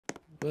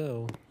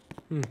Well,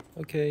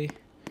 okay.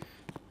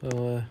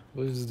 Well,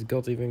 what is the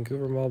Guilty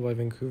Vancouver Mall by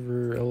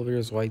Vancouver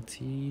Elevators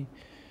YT?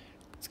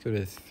 Let's go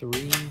to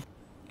 3.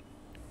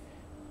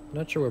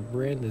 Not sure what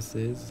brand this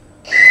is.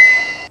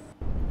 I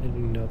do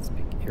not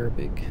speak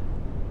Arabic.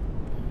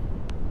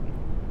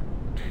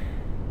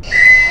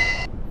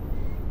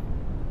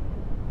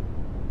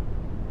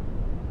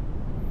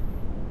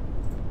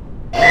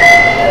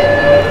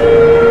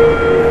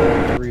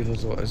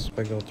 I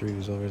suspect all 3 of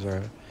these elevators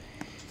are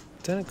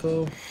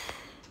identical.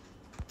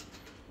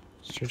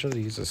 Strange how to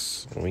use a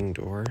swing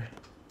door.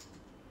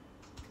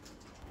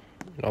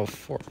 And all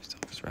 4 of these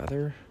elevators,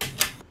 rather.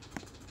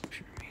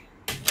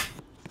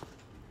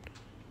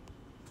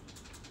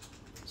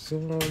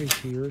 Someone already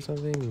here or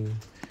something? No.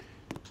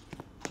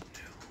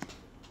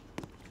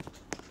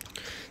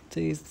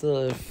 Today's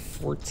the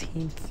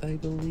 14th, I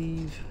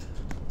believe.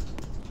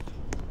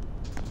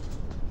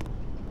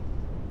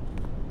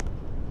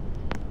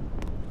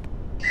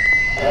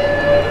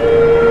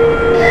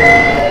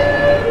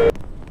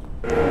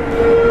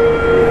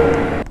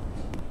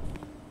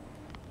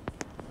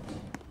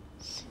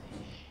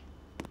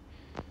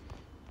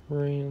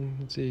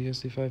 Let's see, you can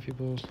see 5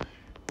 people.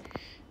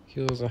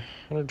 Kilos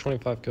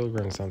 125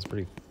 kilograms sounds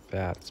pretty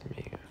fat to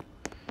me.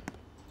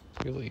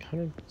 Really,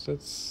 100,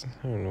 that's,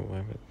 I don't know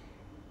why, but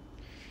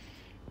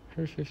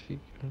 150,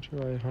 I'll try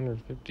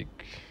 150,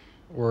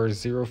 or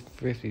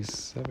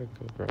 0.57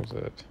 kilograms.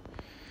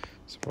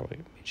 It's probably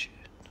gonna be shit.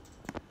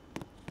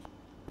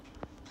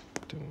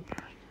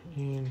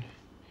 And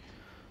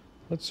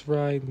let's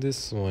ride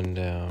this one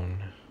down.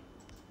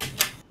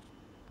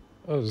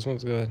 Oh, this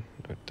one's good.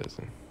 No, it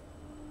doesn't.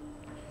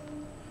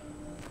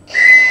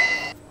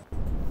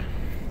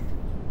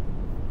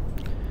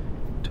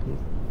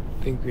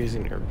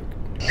 Increasing Arabic.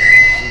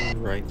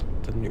 Right,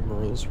 the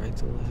numerals right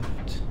to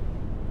left.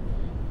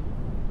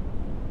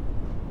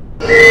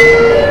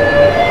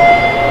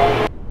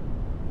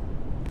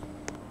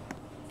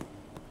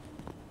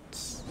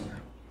 It's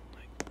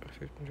like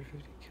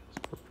 150 kills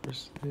per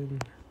person.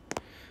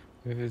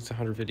 If it's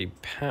 150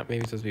 pounds, maybe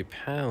it's supposed to be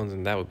pounds,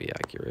 and that would be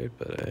accurate.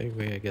 But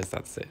anyway, I guess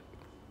that's it.